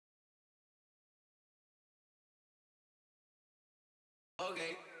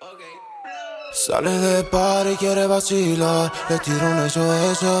Sale de par y quiere vacilar, le tira un eso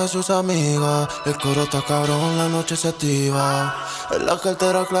a sus amigas. El coro está cabrón, la noche se activa. En la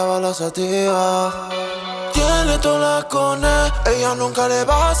cartera clava la sativa. Tiene todas con él, ella nunca le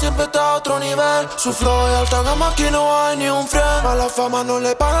va, siempre está a otro nivel. Su flow es alta gama, aquí no hay ni un friend. A la fama no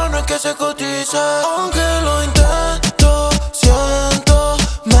le para, no es que se cotice. Aunque lo intento, siento,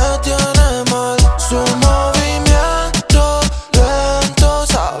 me tiene mal. Su movimiento lento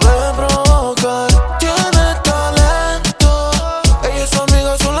sabe provocar. Tiene talento, ella y su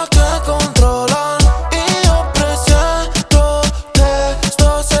amiga son las que controlan. Y yo presiento que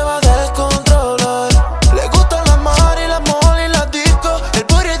esto se va a descontrolar. Le gusta la mar y la mole y la disco. El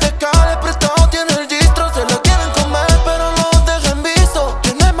booty de Cali prestado tiene el distro. Se lo quieren comer pero no los dejen visto.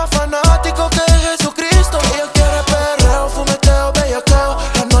 Tiene más fanático que Jesucristo. Ella quiere perreo, fumeteo, bellaqueo.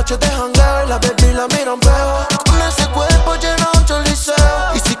 Las noches de jangueo y la baby la miran feo. Con ese cuerpo llena un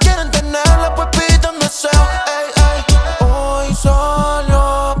choliseo. Y si quieren tenerla pues pidan deseo. Ey, ey. Hoy salió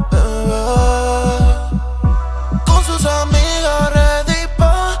a beber con sus amigas ready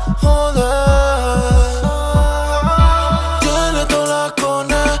pa' joder. Tiene todas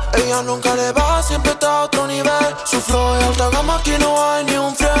con él, ella nunca le va, siempre está a otro nivel. Su flow es alta gama, aquí no hay ni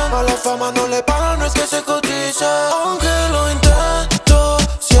un friend. A la fama no le pagan, no es que se cotice. Aunque lo intento,